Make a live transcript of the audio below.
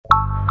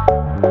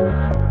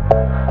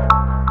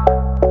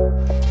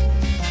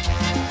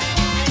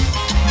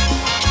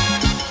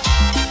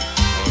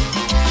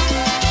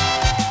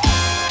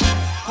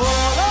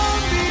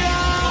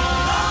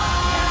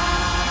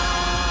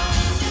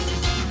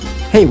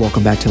Hey,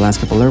 welcome back to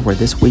Landscape Alert, where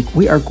this week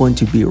we are going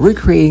to be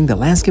recreating the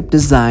landscape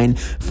design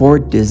for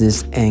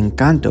Disney's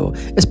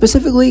Encanto,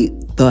 specifically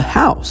the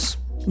house,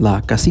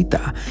 La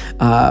Casita,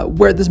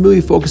 where this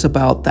movie focuses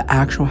about the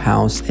actual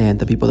house and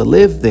the people that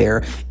live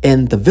there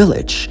in the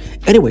village.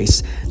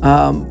 Anyways,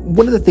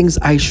 one of the things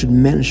I should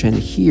mention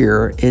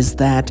here is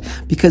that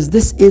because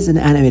this is an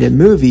animated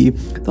movie,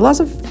 the laws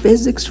of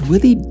physics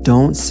really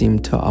don't seem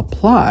to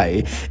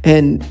apply.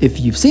 And if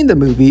you've seen the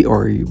movie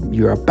or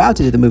you're about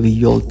to do the movie,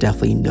 you'll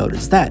definitely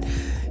notice that.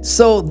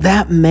 So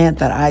that meant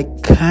that I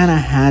kind of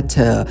had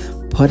to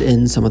put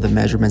in some of the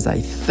measurements I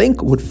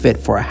think would fit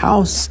for a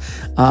house,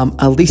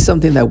 at least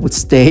something that would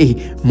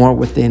stay more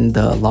within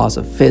the laws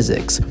of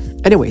physics.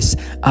 Anyways,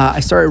 I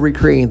started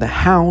recreating the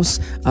house,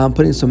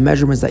 putting some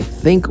measurements I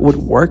think would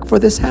work for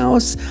this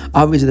house.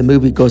 Obviously, the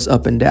movie goes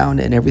up and down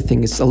and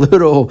everything is a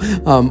little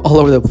all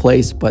over the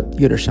place, but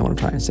you understand what I'm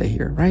trying to say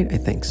here, right? I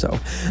think so.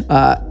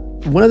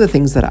 One of the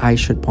things that I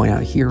should point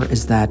out here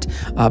is that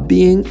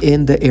being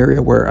in the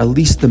area where at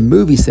least the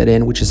movie set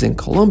in, which is in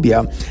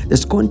Colombia,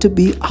 there's going to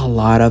be a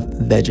lot of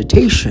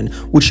vegetation,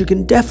 which you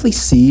can definitely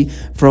see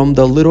from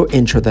the little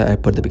intro that I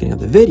put at the beginning of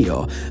the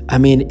video. I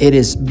mean, it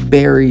is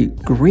very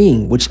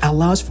green, which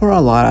allows for a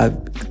lot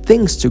of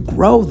things to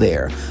grow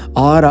there,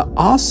 a lot of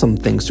awesome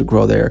things to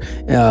grow there,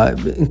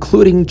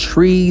 including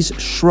trees,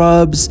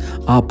 shrubs,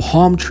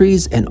 palm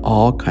trees, and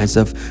all kinds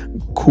of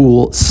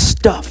cool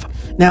stuff.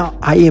 Now,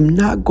 I am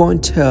not going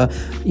to,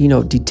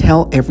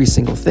 detail every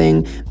single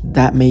thing.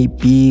 That may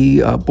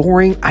be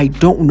boring. I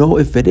don't know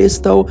if it is,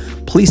 though.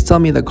 Please tell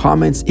me in the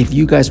comments if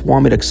you guys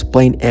want me to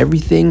explain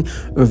everything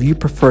or if you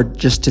prefer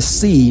just to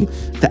see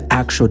the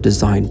actual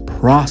design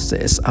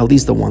process, at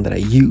least the one that I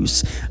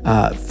use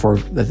for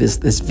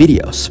this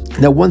videos.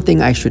 Now, one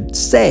thing I should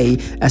say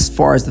as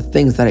far as the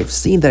things that I've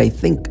seen that I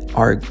think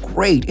are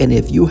great, and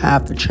if you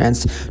have the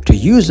chance to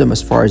use them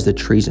as far as the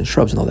trees and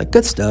shrubs and all that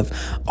good stuff,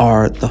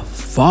 are the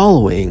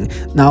following.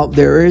 Now,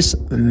 there is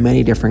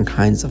many different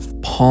kinds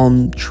of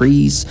palm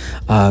trees,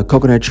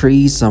 coconut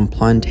trees, some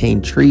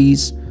plantain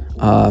trees,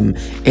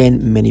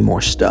 and many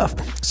more stuff.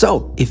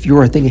 So if you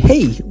are thinking,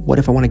 hey, what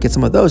if I want to get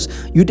some of those?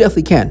 You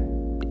definitely can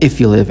if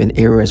you live in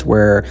areas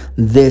where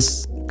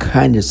this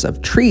kinds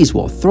of trees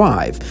will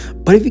thrive.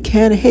 But if you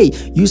can, hey,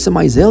 use some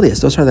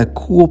azaleas. Those are the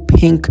cool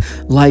pink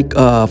like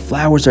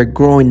flowers that are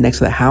growing next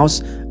to the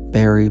house.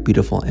 Very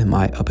beautiful in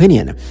my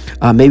opinion.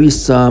 Maybe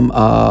some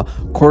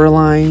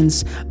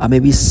coralines,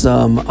 maybe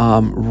some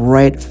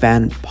red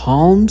fan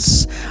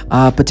palms,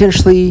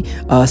 potentially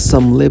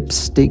some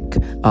lipstick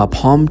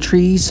palm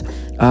trees.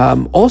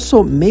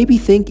 Also, maybe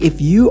think if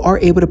you are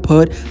able to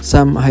put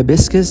some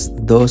hibiscus,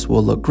 those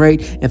will look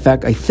great. In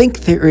fact, I think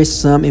there is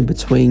some in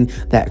between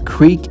that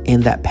creek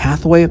and that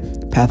pathway.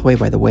 Pathway,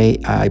 by the way,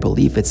 I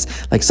believe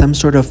it's like some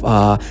sort of,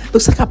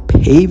 looks like a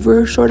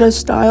paver sort of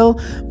style,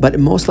 but it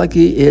most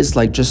likely is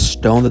like just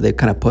stone that they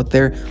kind of put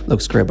there.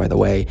 Looks great, by the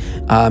way.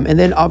 And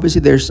then obviously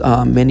there's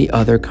many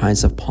other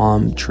kinds of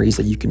palm trees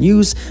that you can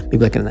use, maybe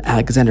like an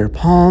Alexander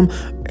palm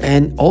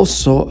and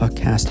also a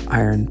cast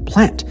iron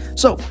plant.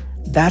 So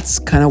that's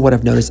kind of what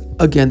I've noticed.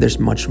 Again, there's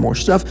much more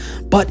stuff,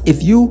 but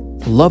if you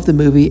love the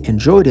movie,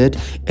 enjoyed it,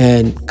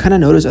 and kind of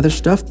notice other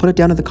stuff, put it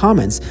down in the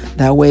comments.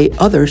 That way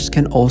others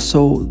can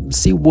also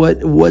see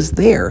what was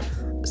there.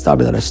 There's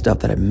probably a lot of stuff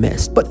that I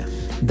missed, but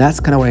that's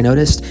kind of what I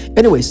noticed.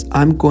 Anyways,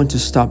 I'm going to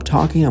stop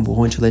talking. I'm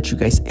going to let you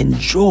guys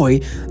enjoy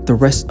the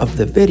rest of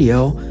the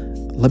video.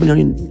 Let me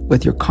know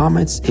with your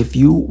comments if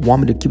you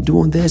want me to keep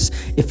doing this,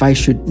 if I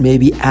should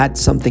maybe add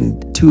something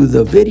to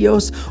the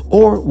videos,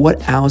 or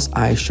what else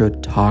I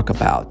should talk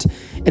about.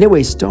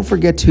 Anyways, don't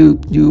forget to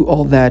do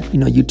all that,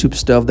 YouTube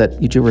stuff that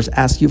YouTubers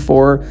ask you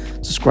for.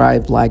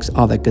 Subscribe, likes,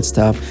 all that good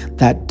stuff.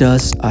 That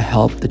does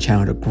help the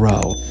channel to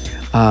grow.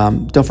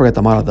 Don't forget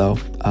the motto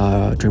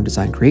though, dream,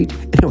 design, create.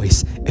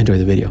 Anyways, enjoy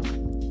the video.